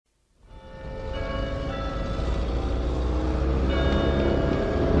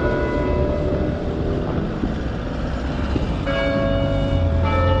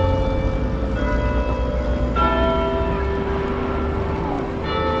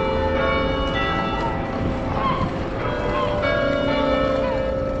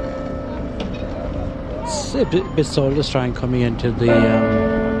a bit soul-destroying coming into the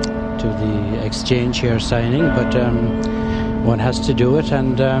to the exchange here signing, but one has to do it,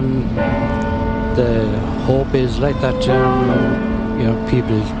 and the hope is like that.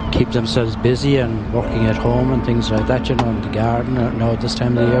 People keep themselves busy and working at home and things like that. In the garden now this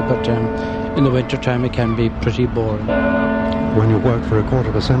time of the year, but in the winter time it can be pretty boring. When you work for a quarter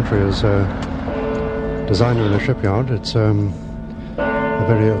of a century as a designer in a shipyard, it's a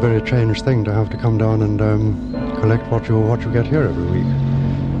very strange thing to have to come down and collect what you get here every week.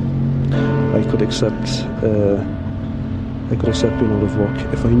 I could accept being out of work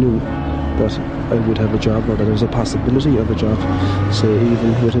if I knew that I would have a job, or that there's a possibility of a job, say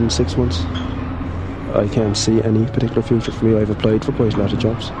even within 6 months. I can't see any particular future for me. I've applied for quite a lot of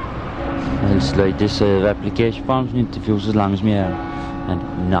jobs. It's like this application forms and interviews as long as me are,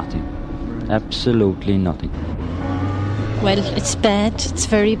 and nothing. Absolutely nothing. Well, it's bad. It's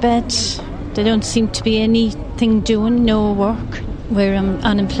very bad. There don't seem to be anything doing, no work. We're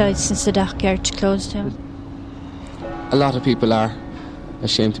unemployed since the dockyard closed down. A lot of people are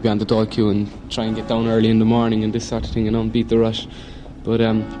ashamed to be on the door queue and try and get down early in the morning and this sort of thing, and beat the rush. But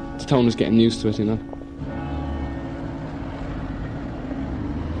the town is getting used to it,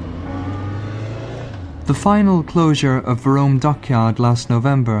 The final closure of Verome Dockyard last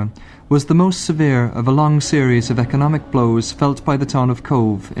November was the most severe of a long series of economic blows felt by the town of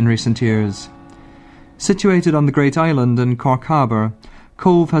Cobh in recent years. Situated on the Great Island in Cork Harbour,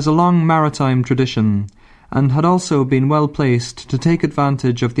 Cobh has a long maritime tradition and had also been well placed to take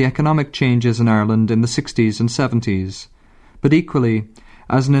advantage of the economic changes in Ireland in the 60s and 70s. But equally,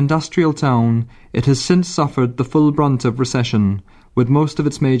 as an industrial town, it has since suffered the full brunt of recession, with most of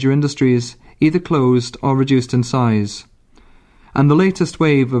its major industries either closed or reduced in size. And the latest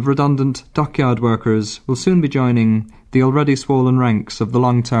wave of redundant dockyard workers will soon be joining the already swollen ranks of the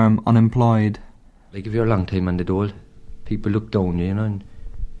long-term unemployed. Like if you're a long time on the dole, people look down you, and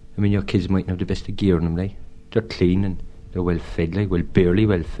your kids mightn't have the best of gear on them, like. They're clean and they're well fed, barely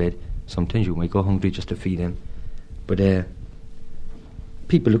well fed. Sometimes you might go hungry just to feed them. But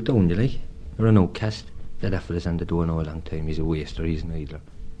people look down you, like. You're an outcast. That fella's on the door now a long time. He's a waster, he's an idler.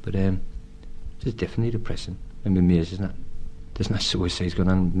 But it's definitely depressing. I'm amazed there's not suicides going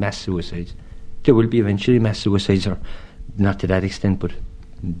on, mass suicides. There will be eventually mass suicides, or not to that extent, but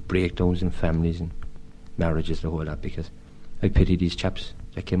breakdowns in families and marriages, the whole lot, because I pity these chaps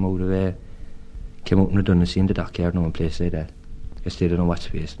that came out in redundancy in the dockyard now in place like that, because they don't know what's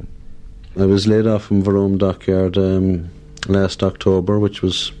facing them. I was laid off from Verome Dockyard last October, which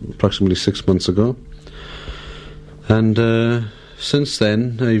was approximately 6 months ago. And since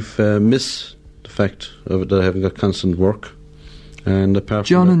then, I've missed the fact that I haven't got constant work. And apart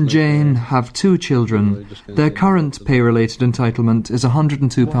John from and Jane have 2 children. Their current pay-related entitlement is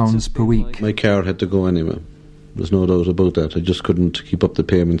 £102 per week. My car had to go anyway. There's no doubt about that. I just couldn't keep up the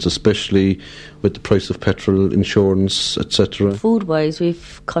payments, especially with the price of petrol, insurance, etc. Food-wise,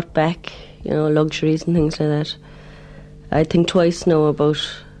 we've cut back, luxuries and things like that. I think twice now about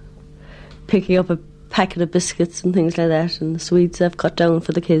picking up a packet of biscuits and things like that, and the sweets I've cut down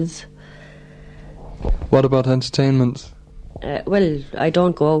for the kids. What about entertainment? Well, I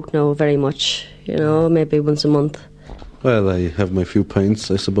don't go out now very much, maybe once a month. Well, I have my few pints,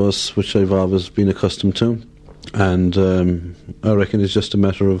 I suppose, which I've always been accustomed to. And I reckon it's just a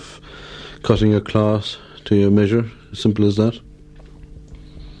matter of cutting your cloth to your measure, as simple as that.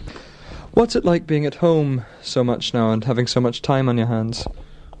 What's it like being at home so much now and having so much time on your hands?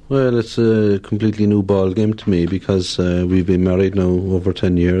 Well, it's a completely new ball game to me, because we've been married now over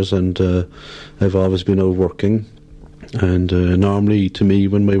 10 years, and I've always been out working. And normally, to me,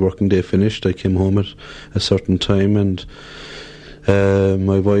 when my working day finished, I came home at a certain time, and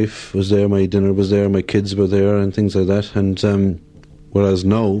my wife was there, my dinner was there, my kids were there, and things like that. And whereas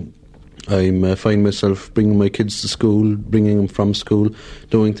now, I find myself bringing my kids to school, bringing them from school,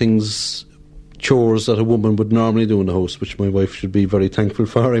 doing chores that a woman would normally do in the house, which my wife should be very thankful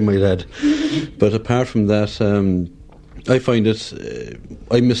for, I might add. But apart from that, I find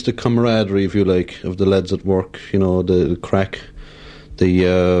I miss the camaraderie, if you like, of the lads at work, the crack,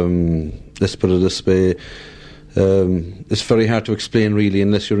 let's put it this way, it's very hard to explain really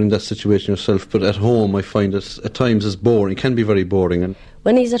unless you're in that situation yourself, but at home I find it at times is boring. It can be very boring. And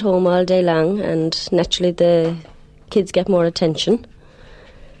when he's at home all day long, and naturally the kids get more attention,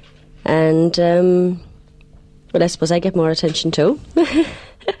 and I suppose I get more attention too.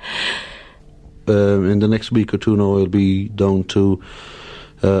 In the next week or two now, I'll be down to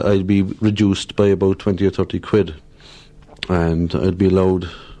I'll be reduced by about 20 or 30 quid, and I'll be allowed,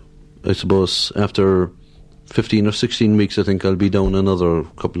 I suppose, after 15 or 16 weeks, I think I'll be down another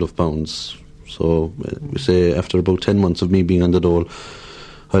couple of pounds, So we say after about 10 months of me being on the dole,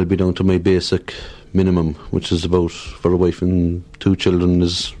 I'll be down to my basic minimum, which is about, for a wife and 2 children,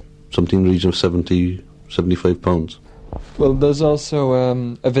 is something in the region of £75. Well, there's also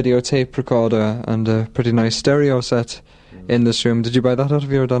a videotape recorder and a pretty nice stereo set in this room. Did you buy that out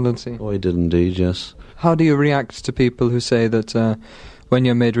of your redundancy? Oh, I did indeed, yes. How do you react to people who say that when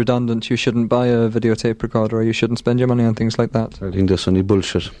you're made redundant you shouldn't buy a videotape recorder or you shouldn't spend your money on things like that? I think that's only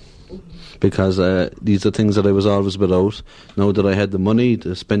bullshit. Because these are things that I was always without. Now that I had the money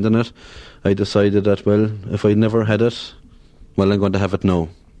to spend on it, I decided that, well, if I never had it, well, I'm going to have it now.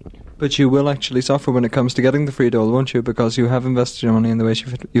 But you will actually suffer when it comes to getting the free dole, won't you? Because you have invested your money in the way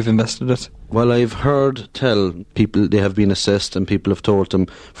you've invested it. Well, I've heard tell people they have been assessed, and people have told them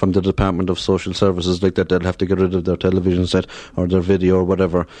from the Department of Social Services like that they'll have to get rid of their television set or their video or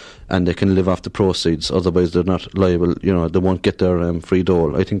whatever, and they can live off the proceeds. Otherwise, they're not liable. They won't get their free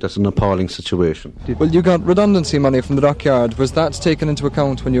dole. I think that's an appalling situation. Well, you got redundancy money from the dockyard. Was that taken into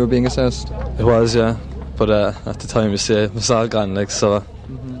account when you were being assessed? It was, yeah. But at the time, it was all gone, like, so...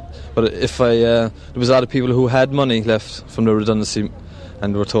 But if there was a lot of people who had money left from the redundancy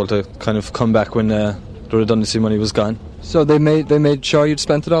and were told to kind of come back when the redundancy money was gone. So they made sure you'd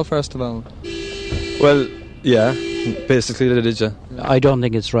spent it all first of all? Well, yeah, basically they did, yeah. I don't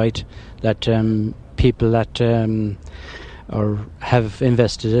think it's right that people that or have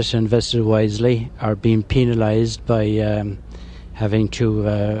invested wisely, are being penalised by having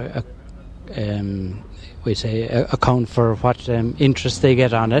to account for what interest they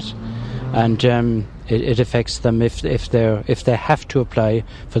get on it, and it affects them if they have to apply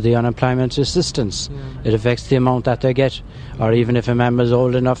for the unemployment assistance. It affects the amount that they get, or even if a man was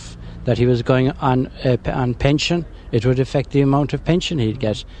old enough that he was going on pension, it would affect the amount of pension he'd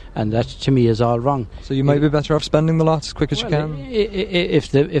get, and that to me is all wrong. So you might be better off spending the lot as quick as you can.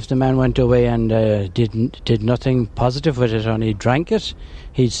 If the man went away and did nothing positive with it, only drank it,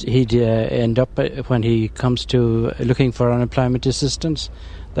 he'd end up when he comes to looking for unemployment assistance,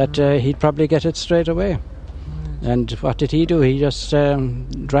 that he'd probably get it straight away. And what did he do? He just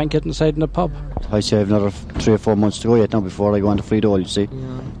drank it inside in a pub. I say I've another 3 or 4 months to go yet now before I go on to free dole, you see.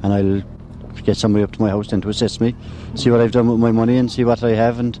 Yeah. And I'll get somebody up to my house then to assess me, see what I've done with my money and see what I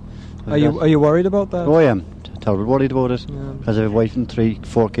have. And are you worried about that? Oh, I am terribly worried about it, because I have a wife and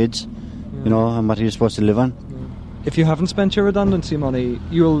 3-4 kids, and what are you supposed to live on? If you haven't spent your redundancy money,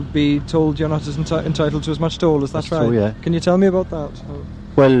 you'll be told you're not entitled to as much dole, is that That's right? True, yeah. Can you tell me about that?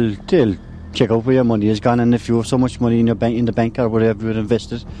 Well, they'll check out where your money is gone, and if you have so much money in the bank or whatever you've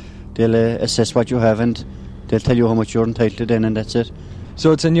invested, they'll assess what you have and they'll tell you how much you're entitled to then, and that's it.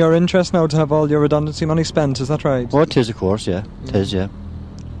 So it's in your interest now to have all your redundancy money spent, is that right? Oh, it is, of course, yeah. It is, yeah.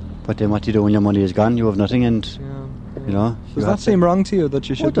 But then what do you do when your money is gone? You have nothing, and, Does that seem wrong to you, that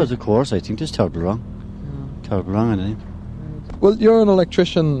you should... Oh, it does, of course. I think it's terribly wrong. Yeah. Terribly wrong, I think. Well, you're an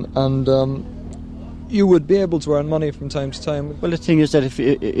electrician, and you would be able to earn money from time to time. Well, the thing is that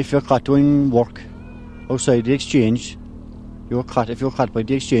if you're caught doing work outside the exchange, if you're caught by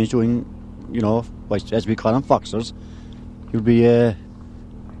the exchange doing, as we call them, foxers, you'll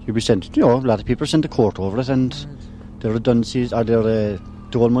be sent, a lot of people are sent to court over it, and their redundancies or their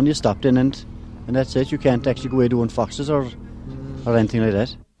dole money is stopped in, and that's it. You can't actually go away doing foxes or anything like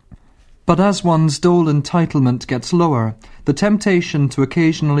that. But as one's dole entitlement gets lower, the temptation to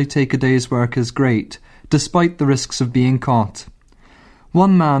occasionally take a day's work is great, despite the risks of being caught.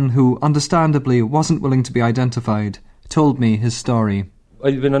 One man who, understandably, wasn't willing to be identified, told me his story.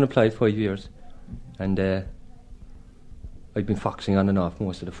 I've been unemployed 5 years, and I've been foxing on and off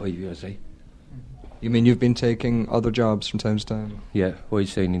most of the 5 years, eh? You mean you've been taking other jobs from time to time? Yeah, while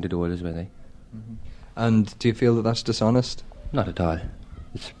signing the dole as well, eh? Mm-hmm. And do you feel that that's dishonest? Not at all.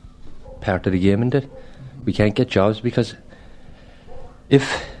 It's part of the game, isn't it? We can't get jobs because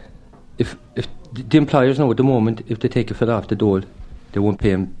if the employers know at the moment, if they take a fella off the dole, they won't pay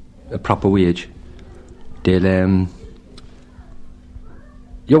him a proper wage. They'll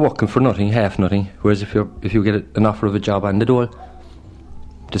you're working for nothing, half nothing. Whereas if you get an offer of a job on the dole,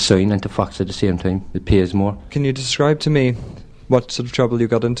 to sign and to fox at the same time, it pays more. Can you describe to me what sort of trouble you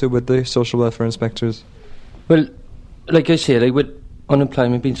got into with the social welfare inspectors? Well, like I said, with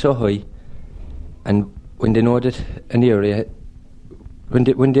unemployment being so high, and when they know that an area,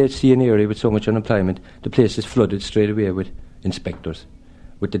 when they see an area with so much unemployment, the place is flooded straight away with inspectors.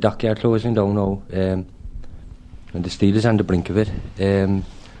 With the dockyard closing down now, and the steel is on the brink of it,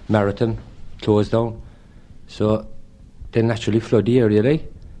 Maritime closed down, so they naturally flood the area,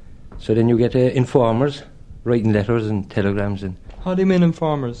 right? So then you get informers writing letters and telegrams. And how do you mean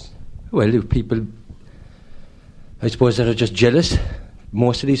informers? Well, people, I suppose, that are just jealous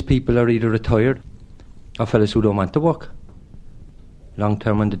most of these people are either retired or fellas who don't want to work long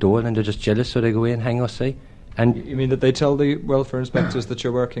term on the dole, and they're just jealous, so they go away and hang outside. And You mean that they tell the welfare inspectors that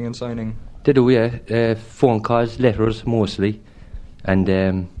you're working and signing? they do, yeah. Phone calls, letters mostly,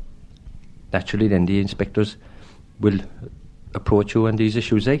 and naturally then the inspectors will approach you on these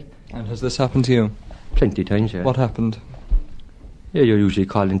issues, eh? And has this happened to you? Plenty of times, yeah. What happened? Yeah, you're usually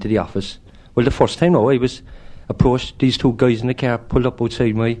called into the office. Well, the first time, I was approached. These two guys in the car pulled up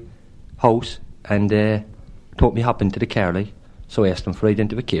outside my house and told me hop into the car, like. So I asked them for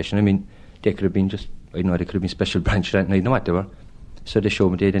identification. I mean, they could have been just, I know they could have been special branch, I know what they were. So they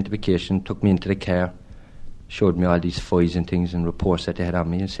showed me the identification, took me into the car, showed me all these files and things and reports that they had on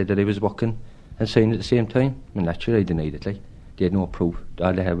me, and said that I was working and signing at the same time. I mean, naturally I denied it, like. They had no proof.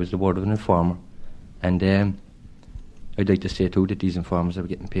 All they had was the word of an informer. And I'd like to say too that these informers are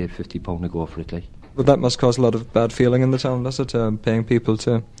getting paid £50 a go for it, like. But that must cause a lot of bad feeling in the town, does it? Paying people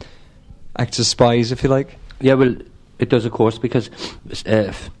to act as spies, if you like? Yeah, well, it does, of course, because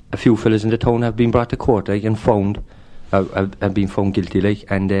a few fellas in the town have been brought to court, like, and found, have been found guilty, like,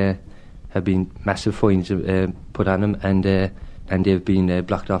 and have been massive fines put on them, and they've been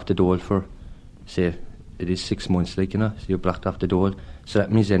blocked off the dole for, say, it is 6 months, like, you know, so you're blocked off the dole. So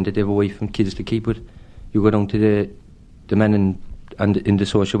that means then that they have a wife and kids to keep with. You go down to the man in the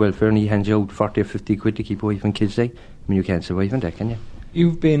social welfare and he hands you out 40 or 50 quid to keep a wife and kids, like. I mean, you can't survive on that, can you?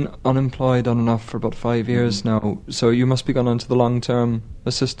 You've been unemployed on and off for about 5 years now, so you must be gone on to the long-term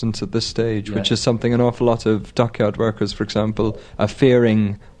assistance at this stage, Yeah. which is something an awful lot of dockyard workers, for example, are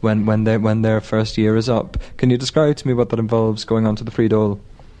fearing when their first year is up. Can you describe to me what that involves, going on to the free dole?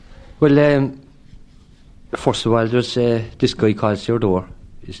 Well, first of all, there's this guy calls your door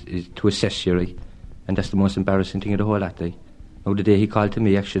is to assess you, right? And that's the most embarrassing thing of the whole lot, like. Now, the day he called to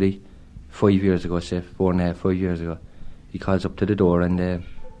me, actually, 5 years ago, say, 4.5, 5 years ago, he calls up to the door and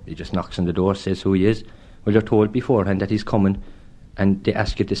he just knocks on the door, says who he is. Well, you're told beforehand that he's coming, and they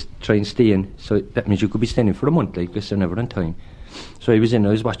ask you to try and stay in, so that means you could be staying in for a month, like, because they're never on time. So I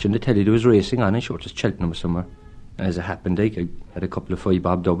was watching the telly, there was racing on, and sure, just Cheltenham or somewhere. And as it happened, like, I had a couple of 5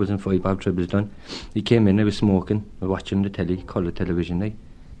 bob doubles and 5 bob triples done. He came in, I was smoking, I was watching the telly, colour television, like,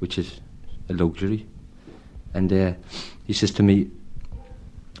 which is a luxury. And he says to me,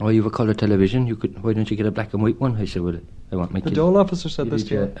 "Oh, you have a colour television, why don't you get a black and white one?" I said, "Well, I want my kids." The dole officer said this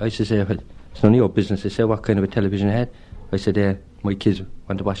to you? I said, "Well, it's none of your business." I said, "What kind of a television I had?" I said, "My kids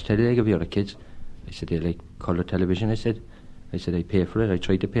want to watch telly, like every other kids." I said, "They like colour television." I said, "I pay for it, I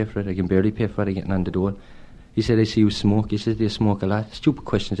try to pay for it, I can barely pay for it, getting on the door." He said, "I see you smoke." He said, "Do you smoke a lot?" Stupid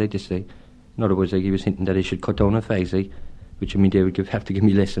questions, I just say. In other words, like, he was hinting that I should cut down on fags, like, which would mean they would have to give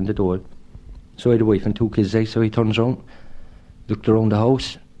me less on the door. So I had a wife and 2 kids, like, so he turns around, looked around the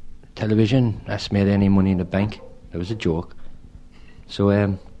house, television, asked me had any money in the bank. That was a joke. So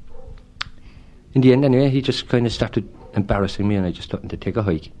in the end, anyway, he just kind of started embarrassing me, and I just thought to take a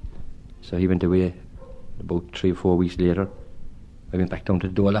hike. So he went away. About 3 or 4 weeks later, I went back down to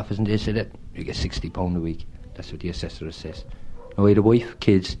the dole office, and they said that you get £60 a week. That's what the assessor assessed. Now I had a wife,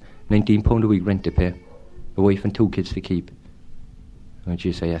 kids, £19 a week rent to pay, a wife and 2 kids to keep. Oh,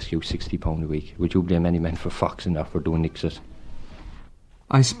 geez, I ask you, £60 a week. Would you blame any man for foxing or for doing nixes?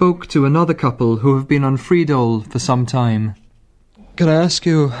 I spoke to another couple who have been on free dole for some time. Can I ask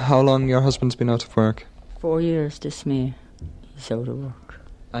you how long your husband's been out of work? 4 years this May. He's out of work.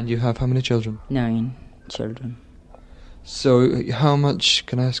 And you have how many children? 9 children. So how much,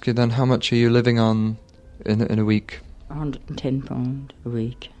 can I ask you then, how much are you living on in a week? £110 a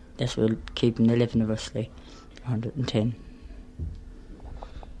week. That's what keeping the 11 of us, like. 110.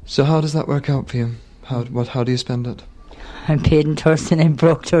 So how does that work out for you? How do you spend it? I'm paid on Thursday and I'm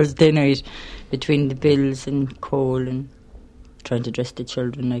broke Thursday night between the bills and coal and trying to dress the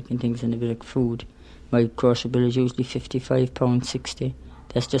children, like, and things, and a bit of food. My grocery bill is usually £55.60.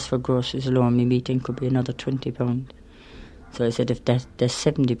 That's just for groceries alone. My meeting could be another £20. So I said, if there's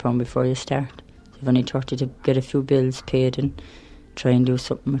 £70 before you start. So I've only 30 to get a few bills paid and try and do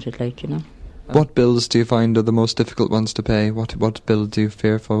something with it, like, you know. What bills do you find are the most difficult ones to pay? What bill do you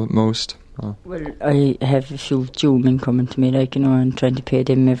fear for most? Oh. Well, I have a few June coming to me, like, you know, and trying to pay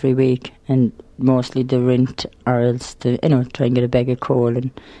them every week, and mostly the rent, or else try and get a bag of coal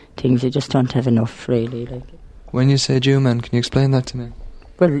and things. You just don't have enough, really, like. When you say Jew-man, can you explain that to me?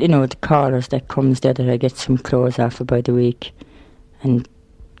 Well, you know, the callers that comes there that I get some clothes off of by the week, and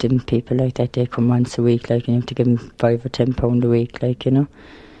them people like that, they come once a week, like, and you have to give them £5 or £10 a week, like, you know.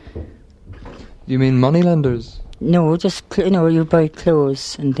 You mean moneylenders? No, just, you buy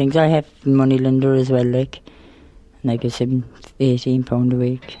clothes and things. I have a moneylender as well, like, and I give him £18 a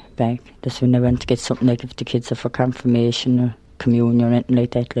week back. That's when I went to get something, like, if the kids are for confirmation or communion or anything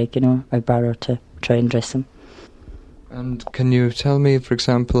like that, like, you know, I borrow to try and dress them. And can you tell me, for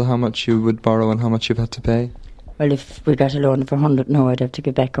example, how much you would borrow and how much you've had to pay? Well, if we got a loan of 100 now, I'd have to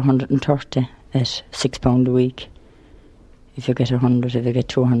give back 130 at £6 a week. If you get 100, if you get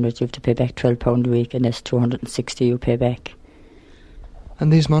 200, you have to pay back £12 a week, and that's 260 you pay back.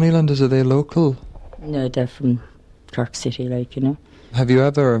 And these moneylenders, are they local? No, they're from Cork City, like, you know. Have you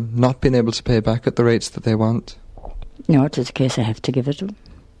ever not been able to pay back at the rates that they want? No, it's a case I have to give it to them.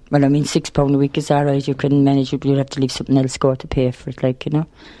 Well, I mean, £6 a week is alright, you can manage it, you'll have to leave something else go to pay for it, like, you know.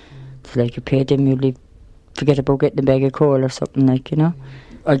 It's like you pay them, you forget about getting a bag of coal or something, like, you know.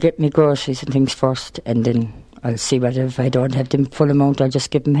 I'll get my groceries and things first, and then I'll see whether if I don't have the full amount, I'll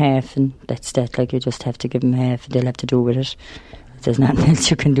just give them half, and that's that, like, you just have to give them half, and they'll have to do with it. There's nothing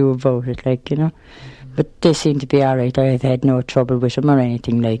else you can do about it, like, you know. But they seem to be alright. I've had no trouble with them or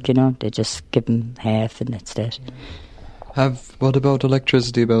anything, like, you know. They just give them half, and that's that. What about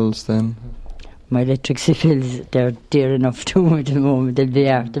electricity bills then? My electricity bills, they're dear enough too at the moment. They'll be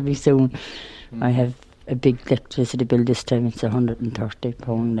after me soon. I have a big electricity bill this time. It's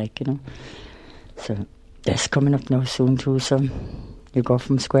 £130, like, you know. So that's coming up now soon too. So you go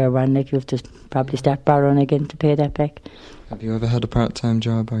from square one, like, you have to probably start borrowing again to pay that back. Have you ever had a part-time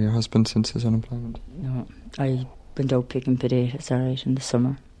job, or your husband since his unemployment? No, I went out picking potatoes, alright, in the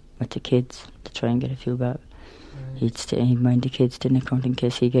summer with the kids to try and get a few bob. He'd mind the kids, didn't account in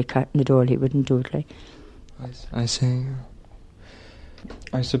case he get caught in the door, he wouldn't do it, like. I see.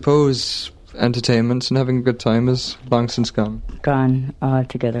 I suppose entertainment and having a good time is long since gone. Gone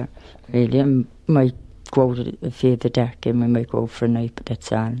altogether, really. I might go out a few of the dark and we might go out for a night, but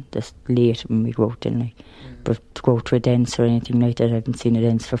that's all. That's late when we go out then, like. But to go to a dance or anything like that, I haven't seen a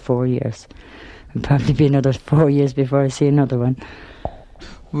dance for 4 years. It'll probably be another 4 years before I see another one.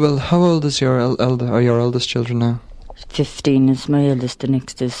 Well, how old is your eldest children now? 15 is my eldest, the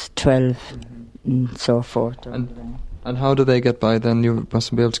next is 12, and so forth. And how do they get by then? You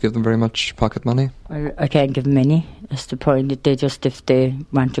mustn't be able to give them very much pocket money. I can't give them any. That's the point. They just, if they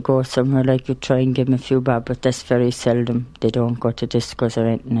want to go somewhere, like, you try and give them a few bob, but that's very seldom. They don't go to discos or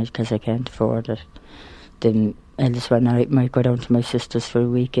anything because I can't afford it. The eldest one, I might go down to my sister's for a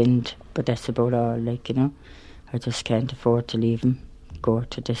weekend, but that's about all, like, you know. I just can't afford to leave them go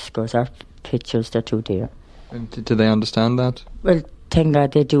to discos or pictures, they're too dear. And do they understand that? Well, thank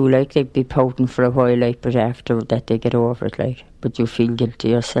God they do, like, they'd be pouting for a while, like, but after that they get over it, like. But you feel guilty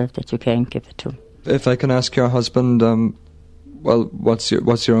yourself that you can't give it to them. If I can ask your husband, well, what's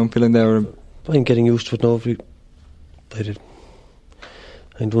your own feeling there? I'm getting used to it now.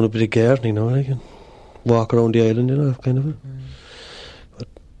 I'm doing a bit of gardening now, I can walk around the island, you know, kind of. But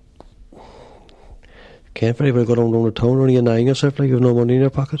can't very well go down the town only annoying yourself, like, you have no money in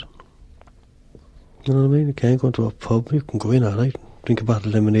your pocket. You know what I mean? You can't go into a pub, you can go in all night, drink a bottle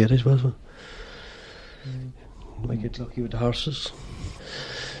of lemonade, I suppose. You might get lucky with the horses.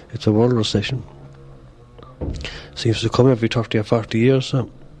 It's a world recession. Seems to come every 30 or 40 years, so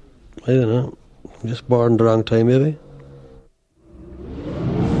I don't know. I'm just born the wrong time, maybe.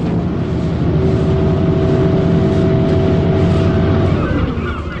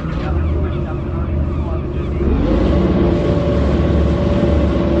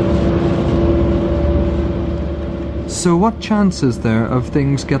 So what chance is there of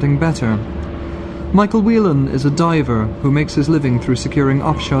things getting better? Michael Whelan is a diver who makes his living through securing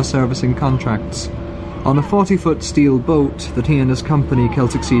offshore servicing contracts. On a 40-foot steel boat that he and his company,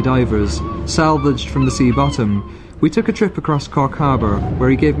 Celtic Sea Divers, salvaged from the sea bottom, we took a trip across Cork Harbour,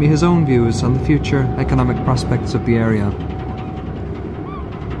 where he gave me his own views on the future economic prospects of the area.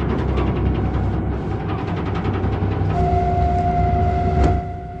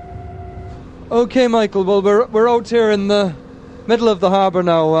 Okay, Michael, well, we're out here in the middle of the harbour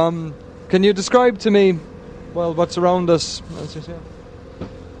now. Can you describe to me, well, what's around us?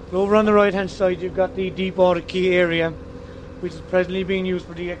 Over on the right-hand side, you've got the Deepwater Quay area, which is presently being used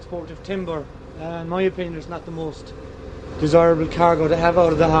for the export of timber. In my opinion, it's not the most desirable cargo to have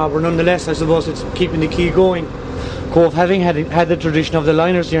out of the harbour. Nonetheless, I suppose it's keeping the quay going. Cove, having had the tradition of the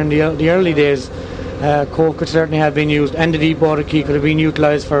liners here in the early days, Cove could certainly have been used, and the Deepwater Quay could have been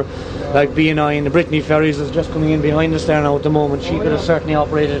utilised for, like, B&I and the Brittany ferries is just coming in behind us there now at the moment. She could have certainly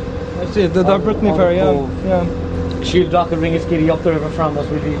operated. I see, the Brittany ferry, yeah. Shield Dock and Ringaskiddy up the river from us.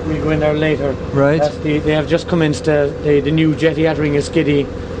 We'll go in there later. Right. They have just commenced the new jetty at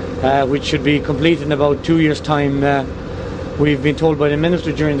Ringaskiddy, which should be complete in about 2 years' time. We've been told by the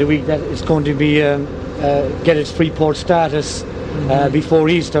Minister during the week that it's going to be get its free port status before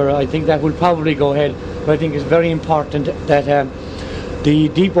Easter. I think that will probably go ahead, but I think it's very important that the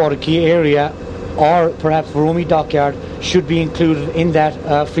Deepwater Quay area or perhaps Veromey Dockyard should be included in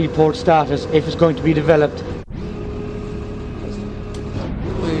that Freeport status if it's going to be developed.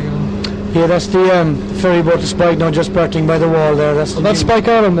 Yeah, that's the ferry boat to Spike now, just berthing by the wall there. That's Spike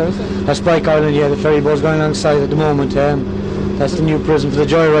Island there, is it? That's Spike Island, yeah. The ferry boat's going alongside at the moment. That's the new prison for the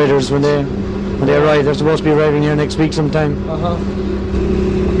joyriders when they arrive. They're supposed to be arriving here next week sometime.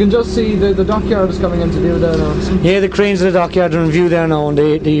 You can just see the dockyard is coming into view there now. Yeah, the cranes of the dockyard are in view there now, and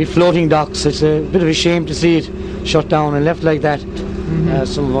the floating docks. It's a bit of a shame to see it shut down and left like that.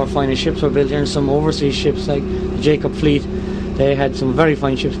 Some of our finest ships were built here, and some overseas ships like the Jacob Fleet. They had some very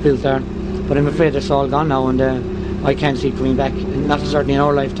fine ships built there. But I'm afraid it's all gone now, and I can't see it coming back, not certainly in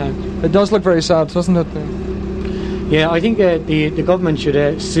our lifetime. It does look very sad, doesn't it? Yeah, I think the government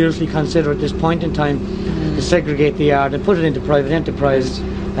should seriously consider at this point in time to segregate the yard and put it into private enterprise.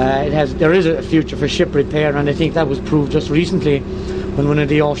 There is a future for ship repair, and I think that was proved just recently when one of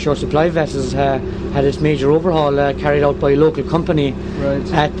the offshore supply vessels had its major overhaul carried out by a local company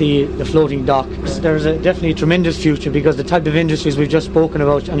at the floating dock. There's definitely a tremendous future, because the type of industries we've just spoken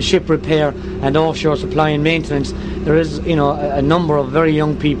about, and ship repair and offshore supply and maintenance, there is a number of very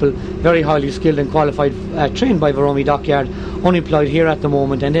young people, very highly skilled and qualified, trained by Veromey Dockyard, unemployed here at the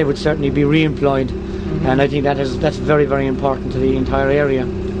moment, and they would certainly be re-employed. And I think that's very, very important to the entire area.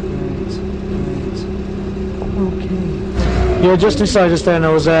 Yeah, just inside us there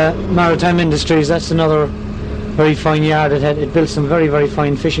now is Maritime Industries. That's another very fine yard. It built some very, very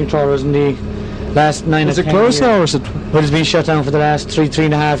fine fishing trawlers in the last 9 or 10 years. Is it closed now, or is it? Well, it's been shut down for the last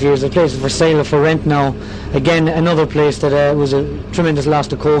 3.5 years. The place is for sale or for rent now. Again, another place that was a tremendous loss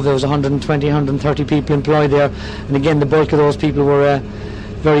to Cove. There was 120, 130 people employed there. And again, the bulk of those people were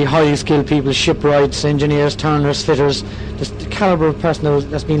very highly skilled people, shipwrights, engineers, turners, fitters. Just the calibre of person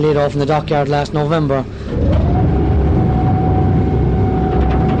that's been laid off in the dockyard last November.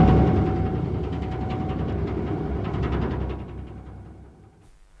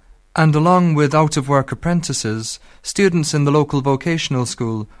 And along with out-of-work apprentices, students in the local vocational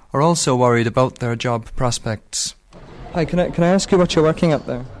school are also worried about their job prospects. Hi, can I ask you what you're working at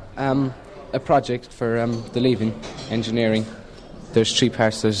there? A project for the leaving engineering. There's 3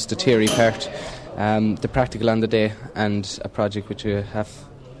 parts. There's the theory part, the practical on the day, and a project which you have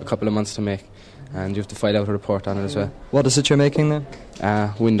a couple of months to make, and you have to file out a report on it as well. What is it you're making then?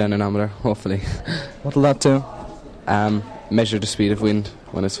 Wind anemometer, hopefully. What'll that do? Measure the speed of wind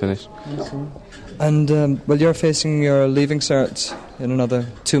when it's finished. And well, you're facing your leaving cert in another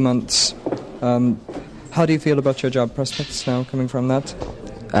 2 months. How do you feel about your job prospects now coming from that?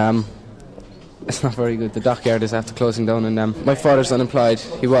 It's not very good. The dockyard is after closing down, and my father's unemployed.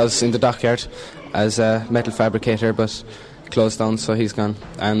 He was in the dockyard as a metal fabricator, but closed down, so he's gone.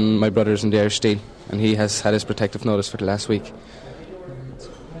 And my brother's in the Irish Steel, and he has had his protective notice for the last week.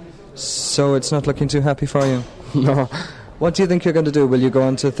 So it's not looking too happy for you? No. What do you think you're going to do? Will you go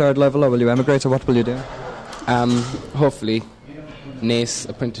on to 3rd level, or will you emigrate, or what will you do? Hopefully NACE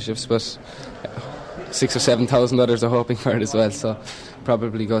apprenticeships, but 6,000 or 7,000 others are hoping for it as well, so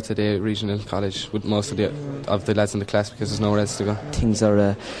probably go to the regional college with most of the lads in the class, because there's nowhere else to go. Things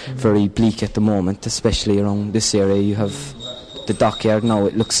are very bleak at the moment, especially around this area. You have the dockyard now.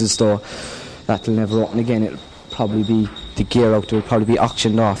 It looks as though that'll never open again. It'll probably be the gear out there will probably be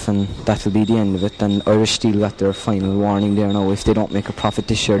auctioned off, and that'll be the end of it. And Irish Steel got their final warning there now. If they don't make a profit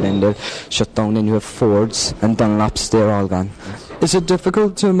this year, then they'll shut down. Then you have Fords and Dunlops, they're all gone. Is it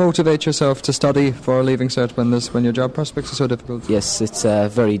difficult to motivate yourself to study for leaving cert when your job prospects are so difficult? Yes, it's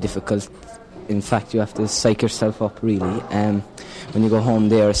very difficult. In fact, you have to psych yourself up, really. When you go home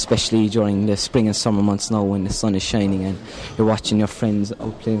there, especially during the spring and summer months now when the sun is shining and you're watching your friends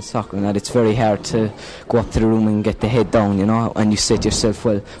out playing soccer and that, it's very hard to go up to the room and get the head down, and you say to yourself,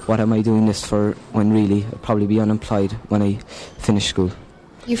 well, what am I doing this for, when really I'll probably be unemployed when I finish school.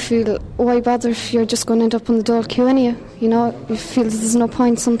 You feel, why bother if you're just going to end up on the dole queue anyway? You feel there's no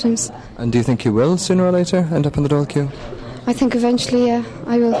point sometimes. And do you think you will, sooner or later, end up on the dole queue? I think eventually, yeah,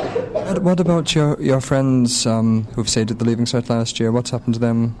 I will. What about your friends who've stayed at the Leaving Cert last year? What's happened to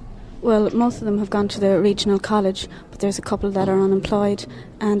them? Well, most of them have gone to the regional college, but there's a couple that are unemployed,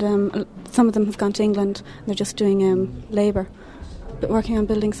 and some of them have gone to England. And they're just doing labour, but working on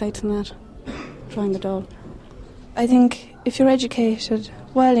building sites and that, trying the dole. I think if you're educated,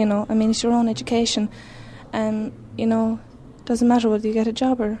 well, it's your own education, and, doesn't matter whether you get a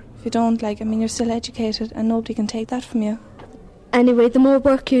job or if you don't, you're still educated and nobody can take that from you. Anyway, the more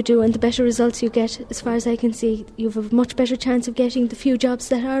work you do and the better results you get, as far as I can see, you have a much better chance of getting the few jobs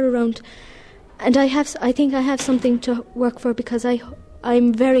that are around. And I think I have something to work for, because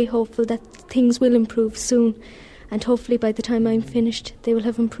I'm very hopeful that things will improve soon, and hopefully by the time I'm finished they will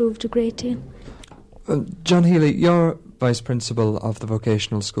have improved a great deal. John Healy, you're Vice Principal of the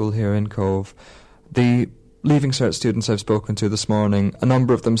vocational school here in Cove. The Leaving Cert students I've spoken to this morning, a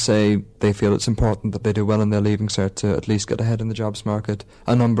number of them say they feel it's important that they do well in their Leaving Cert to at least get ahead in the jobs market.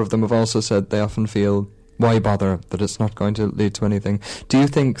 A number of them have also said they often feel, why bother, that it's not going to lead to anything. Do you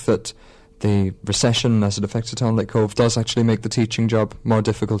think that the recession, as it affects a town like Cove, does actually make the teaching job more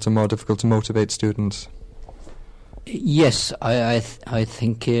difficult and more difficult to motivate students? Yes, I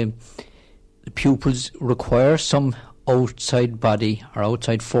think the pupils require some outside body or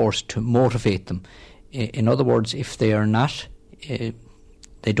outside force to motivate them. In other words, if they are not,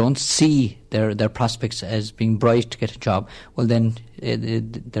 they don't see their prospects as being bright to get a job, well then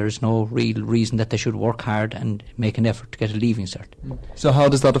there is no real reason that they should work hard and make an effort to get a Leaving Cert. So how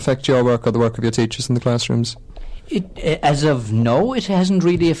does that affect your work or the work of your teachers in the classrooms? As of now, it hasn't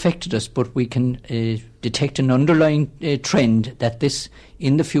really affected us, but we can detect an underlying trend that this,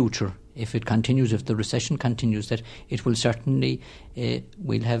 in the future, if it continues, if the recession continues, that it will certainly,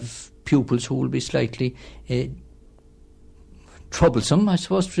 we'll have pupils who will be slightly troublesome, I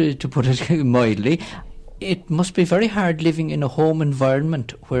suppose, to put it mildly. It must be very hard living in a home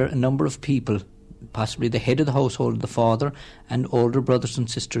environment where a number of people, possibly the head of the household, the father, and older brothers and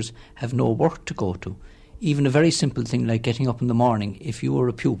sisters, have no work to go to. Even a very simple thing like getting up in the morning, if you were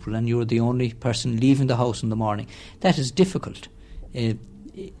a pupil and you were the only person leaving the house in the morning, that is difficult. The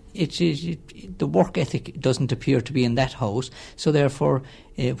work ethic doesn't appear to be in that house, so therefore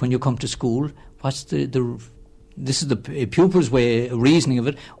when you come to school, what's this is the pupil's way of reasoning of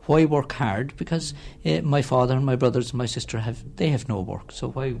it. Why work hard? Because my father and my brothers and my sister have no work, so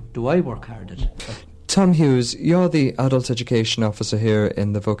why do I work hard at it? Tom Hughes, you're the Adult Education Officer here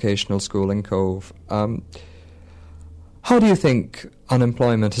in the vocational school in Cove. How do you think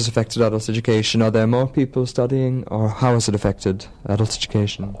unemployment has affected adult education? Are there more people studying, or how has it affected adult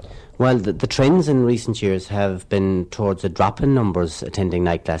education? Well, the trends in recent years have been towards a drop in numbers attending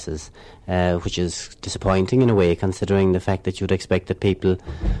night classes, which is disappointing in a way, considering the fact that you'd expect that people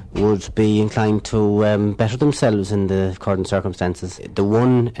would be inclined to better themselves in the current circumstances. The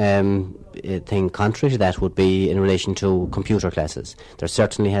one thing contrary to that would be in relation to computer classes. There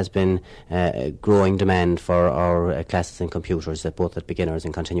certainly has been a growing demand for our classes in computers, both at beginners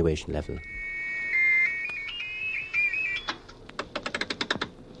and continuation level.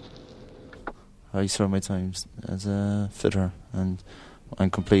 I served my time as a fitter, and on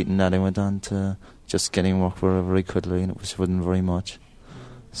completing that I went on to just getting work wherever I could, which wasn't very much.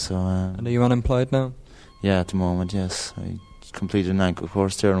 So. And are you unemployed now? Yeah, at the moment, yes. I completed an ankle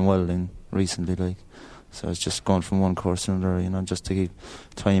course there in welding recently, so I was just going from one course to another, just to keep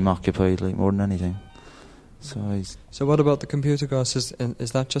time occupied, more than anything. So what about the computer course?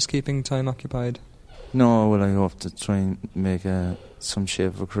 Is that just keeping time occupied? No, well, I hope to try and make some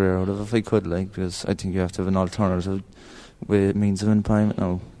shape of a career out of it if I could, because I think you have to have an alternative means of employment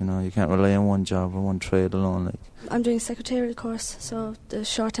now. You can't rely on one job or one trade alone. I'm doing a secretarial course, so the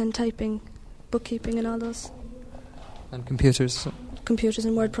shorthand typing, bookkeeping and all those. And computers? Computers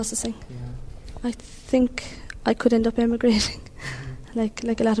and word processing. Yeah. I think I could end up emigrating, like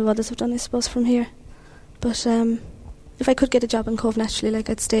a lot of others have done, I suppose, from here. But if I could get a job in Cove, naturally,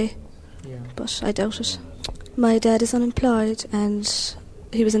 I'd stay. Yeah. But I doubt it. My dad is unemployed and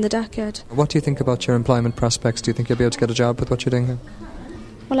he was in the dockyard. What do you think about your employment prospects? Do you think you'll be able to get a job with what you're doing here?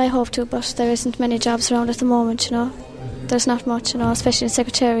 Well, I hope to, but there isn't many jobs around at the moment, There's not much, especially in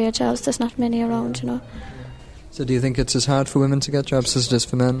secretariat jobs, there's not many around, So do you think it's as hard for women to get jobs as it is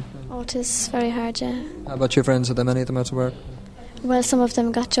for men? Oh, it is very hard, yeah. How about your friends? Are there many of them out of work? Well, some of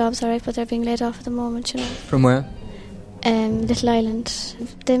them got jobs, alright, but they're being laid off at the moment, From where? Little Island.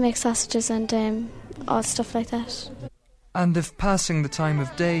 They make sausages and all stuff like that. And if passing the time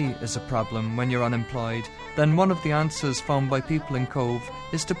of day is a problem when you're unemployed, then one of the answers found by people in Cove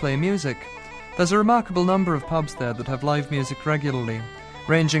is to play music. There's a remarkable number of pubs there that have live music regularly,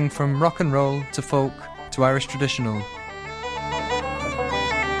 ranging from rock and roll to folk to Irish traditional.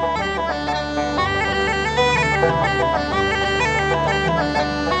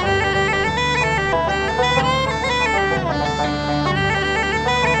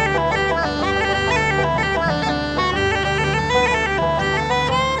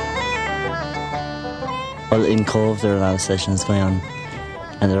 Well, in Cove there are a lot of sessions going on,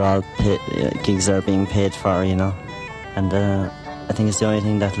 and they're all gigs are being paid for, and I think it's the only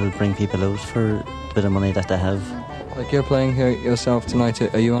thing that will bring people out for a bit of money that they have. Like you're playing here yourself tonight,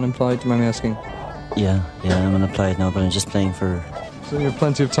 are you unemployed, do you mind me asking? Yeah, I'm unemployed now, but I'm just playing for... So you have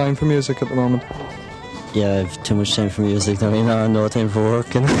plenty of time for music at the moment? Yeah, I have too much time for music now, no time for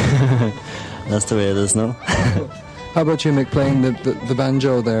work, and that's the way it is now. How about you, Mick, playing the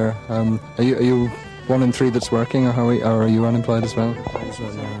banjo there? Are you 1 in 3 that's working, or are you unemployed as well?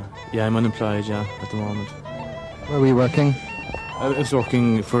 Yeah, I'm unemployed, at the moment. Where were you working? I was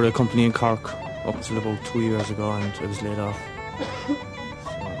working for a company in Cork up until about 2 years ago, and I was laid off.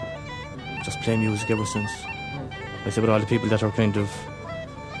 So, just play music ever since. I say with all the people that are kind of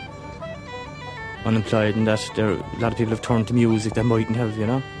unemployed and that a lot of people have turned to music that mightn't have,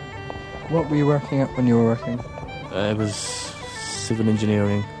 What were you working at when you were working? I was civil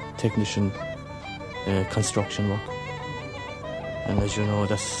engineering, technician, construction work. And as you know,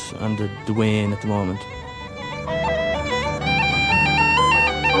 that's on the wane at the moment.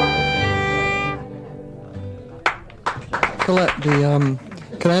 Colette,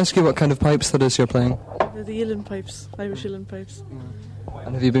 can I ask you what kind of pipes that is you're playing? The uilleann pipes, Irish uilleann pipes.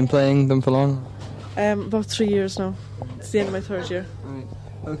 And have you been playing them for long? About 3 years now. It's the end of my 3rd year. Right.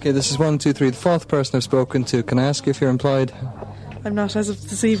 Okay, this is 1, 2, 3, the 4th person I've spoken to. Can I ask you if you're employed? I'm not, as of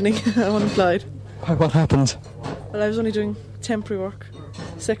this evening. I'm unemployed. What happened? Well, I was only doing temporary work,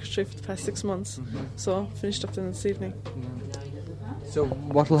 secretary for the past 6 months, so finished up then this evening. So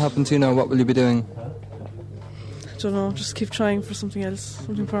what will happen to you now? What will you be doing? I don't know, just keep trying for something else,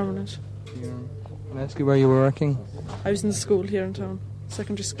 something permanent. Can I ask you where you were working? I was in the school here in town,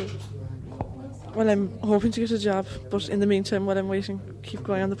 secondary school. Well, I'm hoping to get a job, but in the meantime, while I'm waiting, keep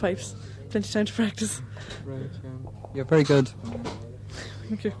going on the pipes. Plenty of time to practice. Right, You're very good.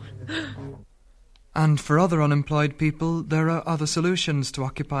 Thank you. And for other unemployed people, there are other solutions to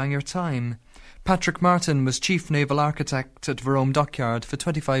occupying your time. Patrick Martin was Chief Naval Architect at Verome Dockyard for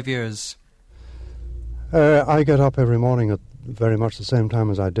 25 years. I get up every morning at very much the same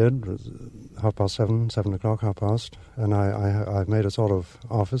time as I did, 7:30, 7 o'clock, 7:30, and I've made a sort of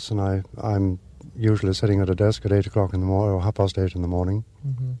office, and I'm usually sitting at a desk at 8 o'clock in the morning, or 8:30 in the morning.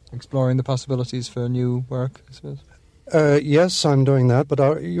 Mm-hmm. Exploring the possibilities for new work, I suppose. Yes, I'm doing that,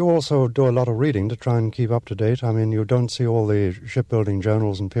 but you also do a lot of reading to try and keep up to date. I mean, you don't see all the shipbuilding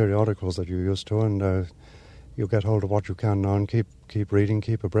journals and periodicals that you used to, and you get hold of what you can now and keep reading,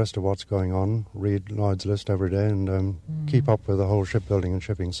 keep abreast of what's going on, read Lloyd's List every day, and keep up with the whole shipbuilding and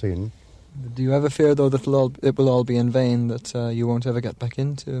shipping scene. Do you ever fear, though, that it will all be in vain, that you won't ever get back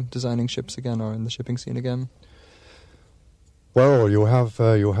into designing ships again or in the shipping scene again? Well, you have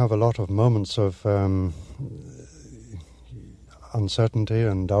a lot of moments of uncertainty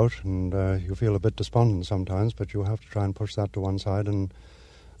and doubt, and you feel a bit despondent sometimes, but you have to try and push that to one side and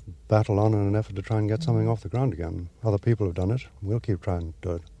battle on in an effort to try and get something off the ground again. Other people have done it. We'll keep trying to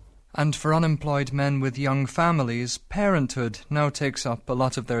do it. And for unemployed men with young families, parenthood now takes up a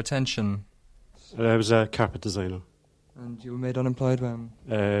lot of their attention. I was a carpet designer. And you were made unemployed when?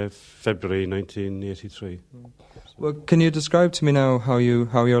 February 1983. Well, can you describe to me now how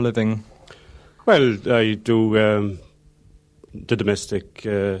you're living? Well, I do the domestic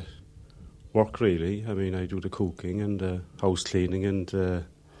work, really. I mean, I do the cooking and house cleaning and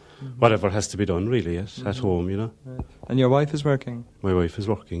whatever has to be done, really, at home, Right. And your wife is working? My wife is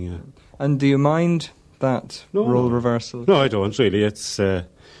working, yeah. And do you mind that role reversal? No, I don't, really. It's in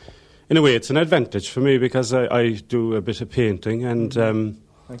a way, it's an advantage for me because I do a bit of painting and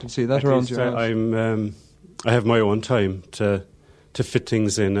I can see that around your house. I have my own time to fit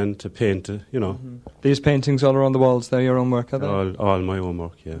things in and to paint, These paintings all around the walls, they're your own work, are they? All my own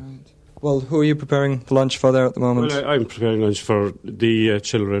work, yeah. Right. Well, who are you preparing the lunch for there at the moment? Well, I'm preparing lunch for the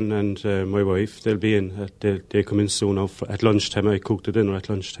children and my wife. They'll be in. They come in soon at lunchtime. I cook the dinner at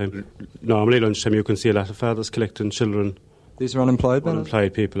lunchtime. Normally, lunchtime, you can see a lot of fathers collecting children. These are unemployed men?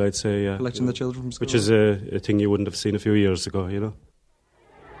 Unemployed people, I'd say, yeah. Collecting the children from school? Which is a thing you wouldn't have seen a few years ago, Can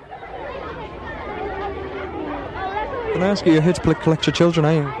I ask you, you're here to collect your children,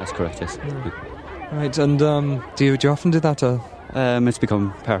 are you? That's correct, yes. Right, and do you often do that? It's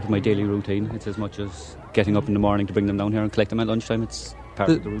become part of my daily routine. It's as much as getting up in the morning to bring them down here and collect them at lunchtime. It's part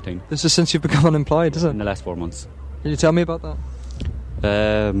of the routine. This is since you've become unemployed, is it? In the last 4 months. Can you tell me about that?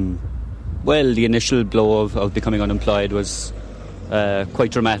 Well, the initial blow of becoming unemployed was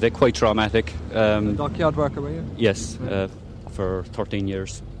quite dramatic, quite traumatic. A dockyard worker, were you? Yes, for 13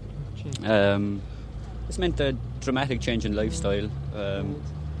 years. It's meant a dramatic change in lifestyle.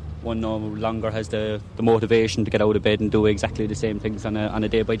 One no longer has the motivation to get out of bed and do exactly the same things on a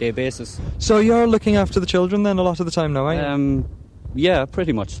day-by-day basis. So you're looking after the children then a lot of the time now, are you? Yeah,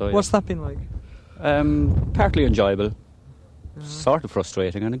 pretty much so. Yeah. What's that been like? Partly enjoyable, sort of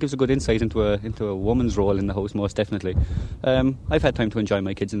frustrating, and it gives a good insight into a woman's role in the house, most definitely. I've had time to enjoy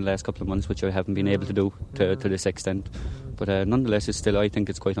my kids in the last couple of months, which I haven't been able to do to this extent. But nonetheless, I think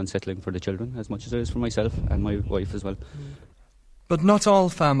it's quite unsettling for the children, as much as it is for myself and my wife as well. But not all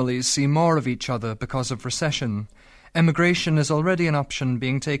families see more of each other because of recession. Emigration is already an option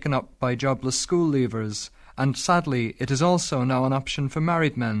being taken up by jobless school leavers, and sadly it is also now an option for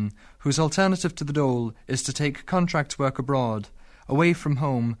married men, whose alternative to the dole is to take contract work abroad, away from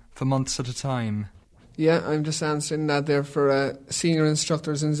home for months at a time. Yeah, I'm just answering that there for senior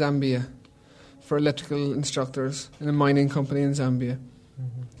instructors in Zambia, for electrical instructors in a mining company in Zambia.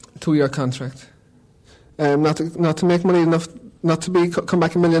 2-year contract. Not to make money enough, not to come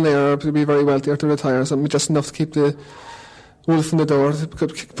back a millionaire or to be very wealthy or to retire, so just enough to keep the wolf in the door, to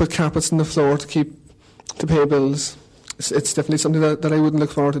put carpets on the floor, to pay bills. It's definitely something that I wouldn't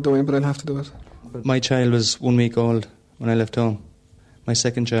look forward to doing, but I'll have to do it. My child was 1 week old when I left home. My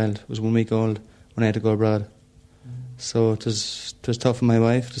second child was 1 week old when I had to go abroad. So it was tough on my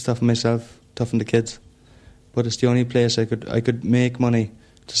wife, it was tough on myself, tough on the kids. But it's the only place I could make money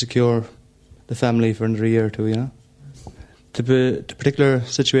to secure the family for another year or two, you know. The particular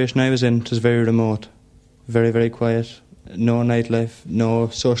situation I was in was very remote, very, very quiet, no nightlife, no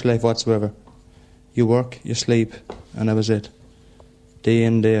social life whatsoever. You work, you sleep, and that was it. Day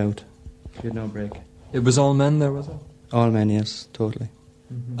in, day out. You had no break. It was all men there, was it? All men, yes, totally.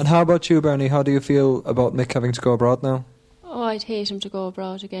 And how about you, Bernie? How do you feel about Mick having to go abroad now? Oh, I'd hate him to go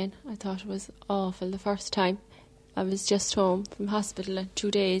abroad again. I thought it was awful the first time. I was just home from hospital in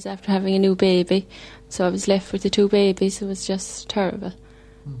 2 days after having a new baby, so I was left with the 2 babies. It was just terrible.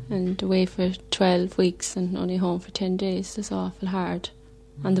 And away for 12 weeks and only home for 10 days. It's awful hard.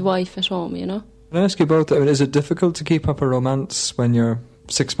 And the wife at home, you know. Can I ask you both, is it difficult to keep up a romance when you're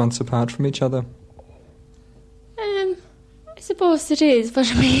 6 months apart from each other? I suppose it is,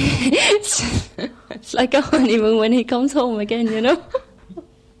 but I mean, it's like a honeymoon when he comes home again, you know.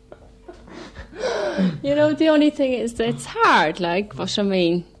 You know, the only thing is that it's hard, like, but I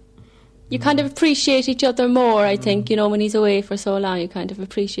mean, you kind of appreciate each other more, I think, you know, when he's away for so long, you kind of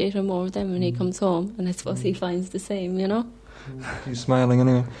appreciate him more than when he comes home, and I suppose he finds the same, you know. He's smiling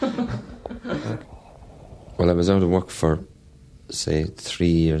anyway. Well, I was out of work for, say, 3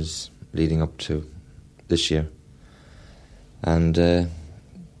 years leading up to this year. And the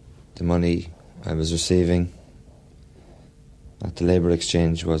money I was receiving at the labour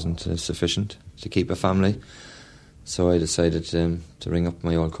exchange wasn't sufficient to keep a family. So I decided to ring up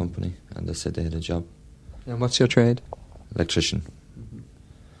my old company, and they said they had a job. And what's your trade? Electrician.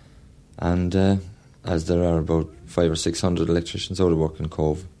 And as there are about 500 or 600 electricians out of work in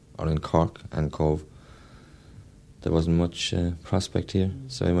Cove, or in Cork and Cove, there wasn't much prospect here.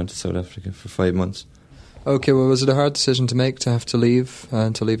 So I went to South Africa for 5 months. Okay, well, was it a hard decision to make, to have to leave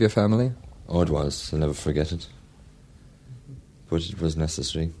and to leave your family? Oh, it was. I'll never forget it. But it was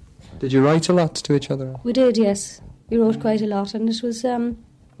necessary. Did you write a lot to each other? We did, yes. We wrote quite a lot, and it was,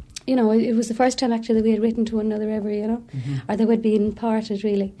 you know, it was the first time actually that we had written to one another ever, you know, or that we'd been parted,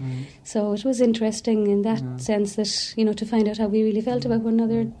 really. So it was interesting in that sense that, you know, to find out how we really felt about one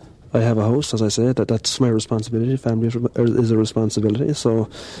another. I have a house, as I say, that's my responsibility. Family is a responsibility. So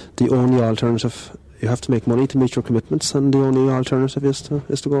the only alternative, you have to make money to meet your commitments, and the only alternative is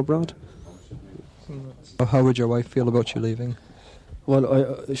to go abroad. How would your wife feel about you leaving?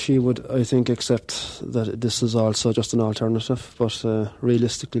 Well, she would, I think, accept that this is also just an alternative, but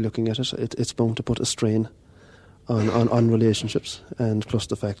realistically looking at it, it's bound to put a strain on relationships, and plus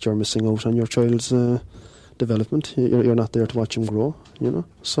the fact you're missing out on your child's development. You're not there to watch him grow, you know.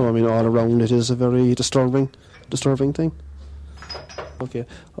 So, I mean, all around it is a very disturbing thing. Okay,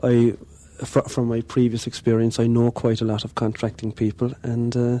 from my previous experience, I know quite a lot of contracting people,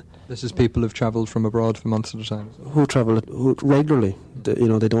 and this is people who've travelled from abroad for months at a time. Who travel regularly.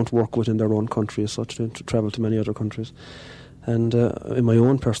 They don't work within their own country as such. They travel to many other countries. And in my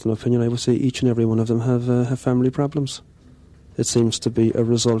own personal opinion, I would say each and every one of them have family problems. It seems to be a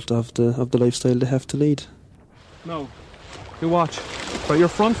result of the lifestyle they have to lead. No, you watch. Right, your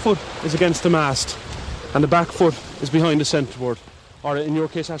front foot is against the mast, and the back foot is behind the centreboard. Or in your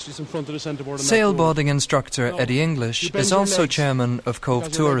case, actually, it's in front of the centreboard. Sailboarding instructor Eddie English is also chairman of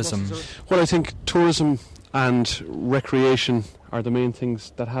Cove Tourism. Well, I think tourism and recreation are the main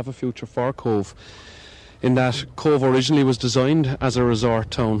things that have a future for Cove. In that Cove originally was designed as a resort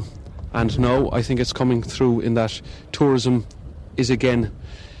town, and now I think it's coming through in that tourism is again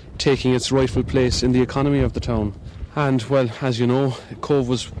taking its rightful place in the economy of the town. And, well, as you know, Cove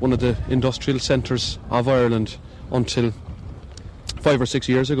was one of the industrial centres of Ireland until 5 or 6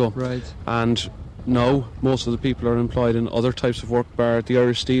 years ago. Right. And now most of the people are employed in other types of work, bar the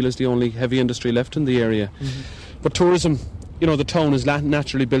Irish Steel is the only heavy industry left in the area. But tourism, you know, the town is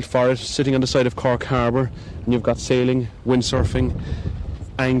naturally built for it, sitting on the side of Cork Harbour, and you've got sailing, windsurfing,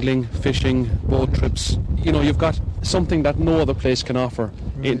 angling, fishing, boat trips. You know, you've got something that no other place can offer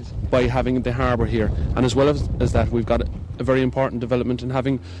by having the harbour here. And as well as that, we've got a very important development in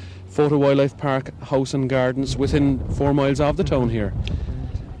having Photo Wildlife Park, house and gardens within 4 miles of the town here.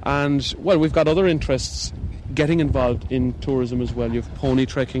 And, well, we've got other interests getting involved in tourism as well. You've pony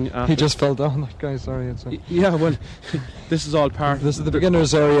trekking. He just fell down, that guy, sorry. Yeah, well, this is all part... This is the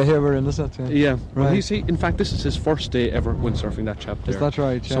beginner's area here we're in, is it? Yeah. Well, right. in fact, this is his first day ever windsurfing, that chap there. Is that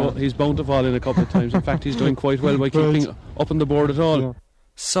right? Yeah. So he's bound to fall in a couple of times. In fact, he's doing quite well by keeping up on the board at all. Yeah.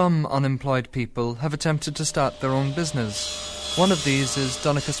 Some unemployed people have attempted to start their own business. One of these is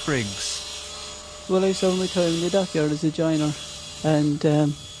Donica Spriggs. Well, I served my time in the dockyard as a joiner,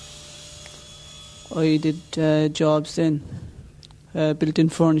 and I did jobs then, built-in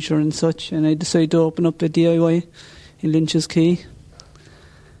furniture and such, and I decided to open up a DIY in Lynch's Quay.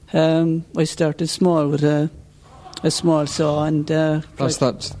 I started small with a small saw and... That's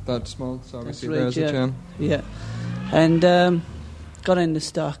that small saw we see there, is it, Jan? Yeah. And got in the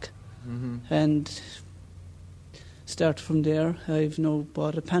stock and started from there. I've now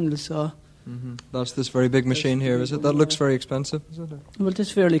bought a panel saw. That's this very big machine here, is it? That looks very expensive, is it? Well,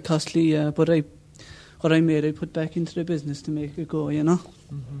 that's fairly costly, but what I made, I put back into the business to make it go, you know.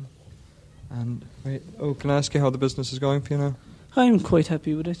 And can I ask you how the business is going for you now? I'm quite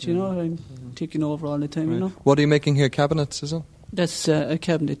happy with it, you know. I'm taking over all the time, you know. What are you making here? Cabinets, is it? That's a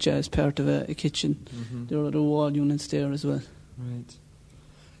cabinet, as part of a kitchen. There are the wall units there as well. Right.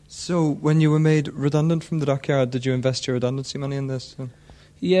 So, when you were made redundant from the dockyard, did you invest your redundancy money in this?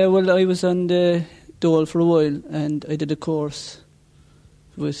 Yeah, well, I was on the dole for a while, and I did a course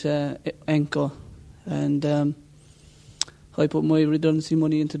with ENCO. And I put my redundancy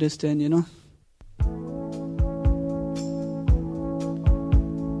money into this then, you know.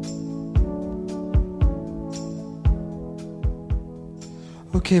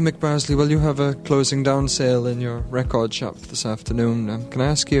 Okay, Mick Barsley, well, you have a closing down sale in your record shop this afternoon. Can I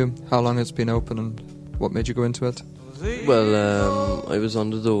ask you how long it's been open and what made you go into it? Well, I was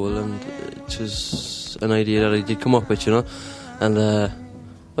on the dole, and it was an idea that I did come up with, you know. And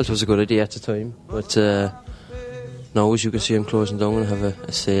well, it was a good idea at the time, but now, as you can see, I'm closing down and have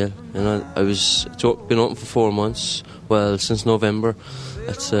a sale. You know, it's been open for 4 months. Well, since November.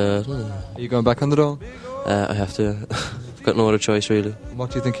 Are you going back on the dole? I have to. I've got no other choice, really. What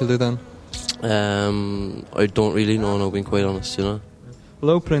do you think you'll do then? I don't really know, now, being quite honest, you know.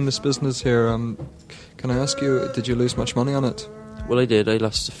 Well, opening this business here, can I ask you, did you lose much money on it? Well, I did. I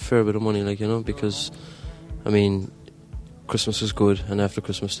lost a fair bit of money, like, you know, because, I mean, Christmas was good, and after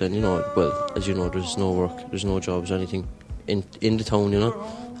Christmas then, you know, well, as you know, there's no work, there's no jobs, anything in the town, you know,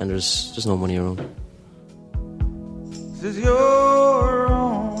 and there's no money around. This is your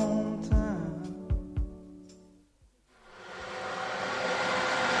own time.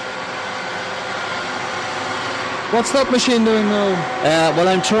 What's that machine doing now? Well,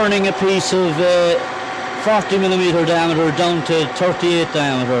 I'm turning a piece of 40mm diameter down to 38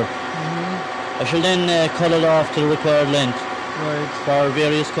 diameter. I shall then cut it off to the required length for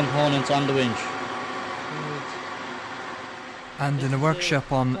various components on the winch. And in a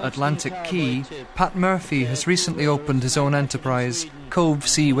workshop on Atlantic Quay, Pat Murphy has recently opened his own enterprise, Cove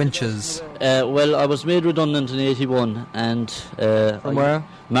Sea Winches. Well, I was made redundant in 81, and from where?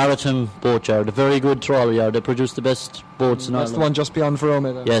 Maritime Boat Yard, a very good trawler yard. They produce the best boats in Ireland. That's the one just beyond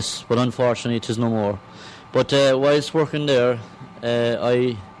Verome then? Yes, but unfortunately it is no more. But whilst working there,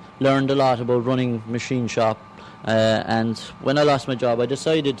 I learned a lot about running machine shop, and when I lost my job, I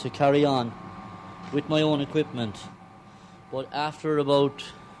decided to carry on with my own equipment. But after about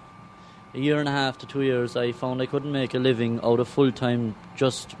a year and a half to 2 years, I found I couldn't make a living out of full-time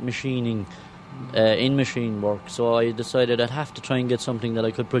just machining, in machine work. So I decided I'd have to try and get something that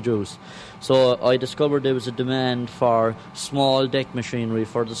I could produce. So I discovered there was a demand for small deck machinery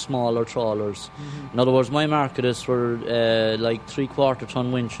for the smaller trawlers. In other words, my market is for like 3/4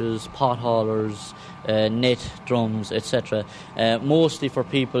 ton winches, pot haulers, net drums, etc. Mostly for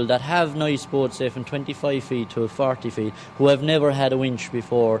people that have nice boats, say from 25 feet to 40 feet, who have never had a winch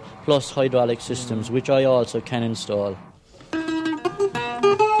before, plus hydraulic systems, which I also can install.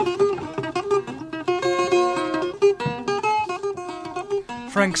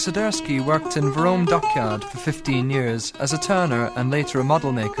 Frank Sidersky worked in Verome Dockyard for 15 years as a turner and later a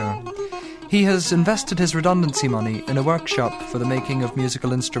model maker. He has invested his redundancy money in a workshop for the making of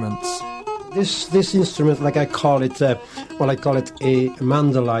musical instruments. This instrument, like I call it a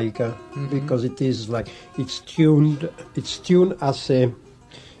mandolika, because it is like it's tuned as a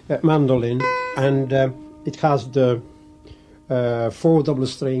mandolin, and it has the 4 double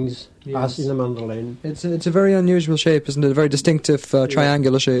strings, Yes. as in a mandolin. It's a very unusual shape, isn't it? A very distinctive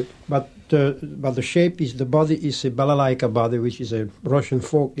triangular shape. But the shape is, the body is a balalaika body, which is a Russian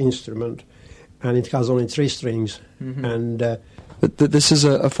folk instrument, and it has only 3 strings. Mhm. And This is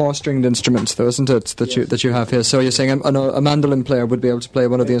a 4-stringed instrument, though, isn't it? That you have here. So you're saying a mandolin player would be able to play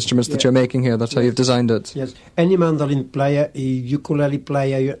one of the instruments that you're making here. That's how you've designed it. yes, any mandolin player, a ukulele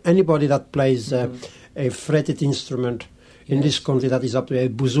player, anybody that plays a fretted instrument in this country that is up to a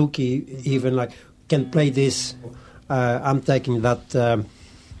bouzouki, even like can play this. I'm taking that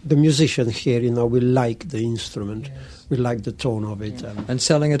the musician here, will like the instrument, will like the tone of it. And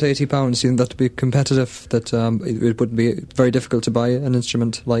selling at £80, you think that to be competitive? That it would be very difficult to buy an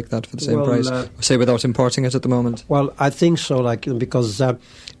instrument like that for the same Well, price, say, without importing it at the moment. Well, I think so, because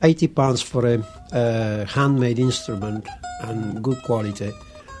 £80 for a handmade instrument and good quality,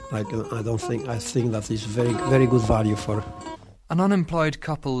 I think that is very, very good value for. An unemployed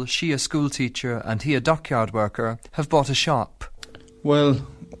couple, she a school teacher and he a dockyard worker, have bought a shop. Well,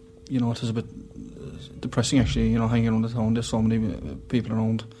 it is a bit depressing actually, hanging around the town. There's so many people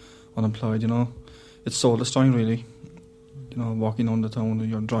around unemployed, It's soul destroying really. Walking down the town,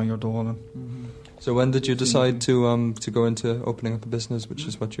 you're drawing your door. And So when did you decide to go into opening up a business, which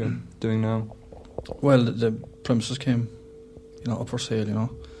is what you're doing now? Well, the premises came, up for sale,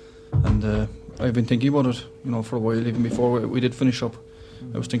 and I've been thinking about it, for a while, even before we did finish up.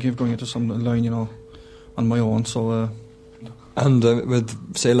 I was thinking of going into some line, on my own, so... And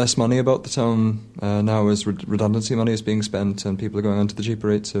with, say, less money about the town now, as redundancy money is being spent and people are going on to the cheaper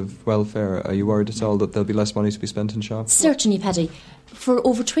rates of welfare, are you worried at all that there'll be less money to be spent in shops? Certainly, Paddy. For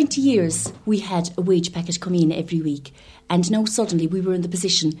over 20 years, we had a wage packet come in every week, and now suddenly we were in the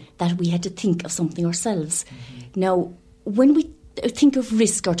position that we had to think of something ourselves. Now, when we think of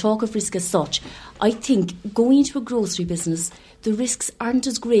risk or talk of risk as such, I think going into a grocery business, the risks aren't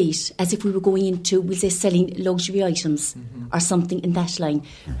as great as if we were going into, we'll say, selling luxury items or something in that line.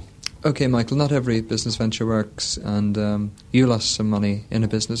 OK, Michael, not every business venture works, and you lost some money in a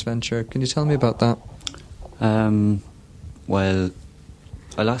business venture. Can you tell me about that? Well,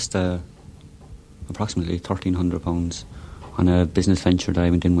 I lost approximately £1,300 on a business venture that I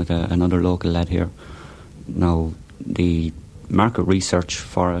went in with another local lad here. Now, the market research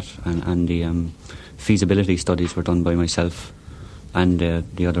for it and the feasibility studies were done by myself and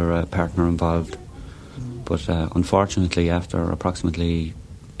the other partner involved. But unfortunately, after approximately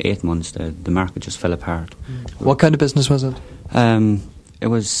 8 months, the market just fell apart. What kind of business was it? It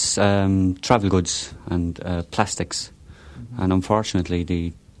was travel goods and plastics. And unfortunately,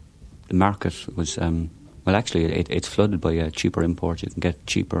 the market was... well, actually, it's flooded by cheaper imports. You can get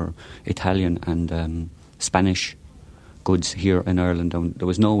cheaper Italian and Spanish goods here in Ireland. There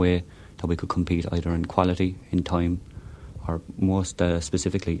was no way that we could compete either in quality, in time, or most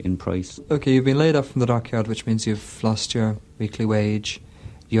specifically in price. OK, you've been laid off from the dockyard, which means you've lost your weekly wage.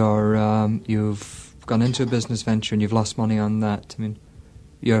 You've gone into a business venture and you've lost money on that. I mean,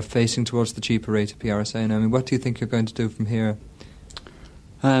 you're facing towards the cheaper rate of PRSA now. I mean, what do you think you're going to do from here?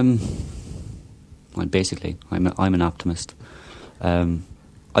 Well, basically, I'm an optimist.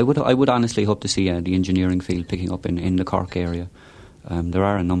 I would honestly hope to see the engineering field picking up in the Cork area. There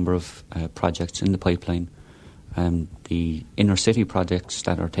are a number of projects in the pipeline. The inner city projects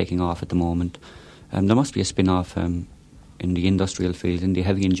that are taking off at the moment. There must be a spin-off in the industrial field, in the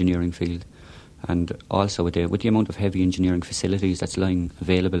heavy engineering field, and also with the amount of heavy engineering facilities that's lying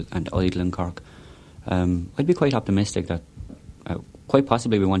available and idle in Cork. I'd be quite optimistic that quite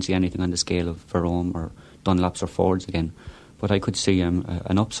possibly we won't see anything on the scale of Verome or Dunlops or Fords again, but I could see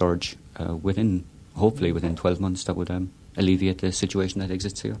an upsurge hopefully within 12 months that would alleviate the situation that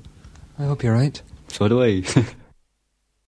exists here. I hope you're right. So do I.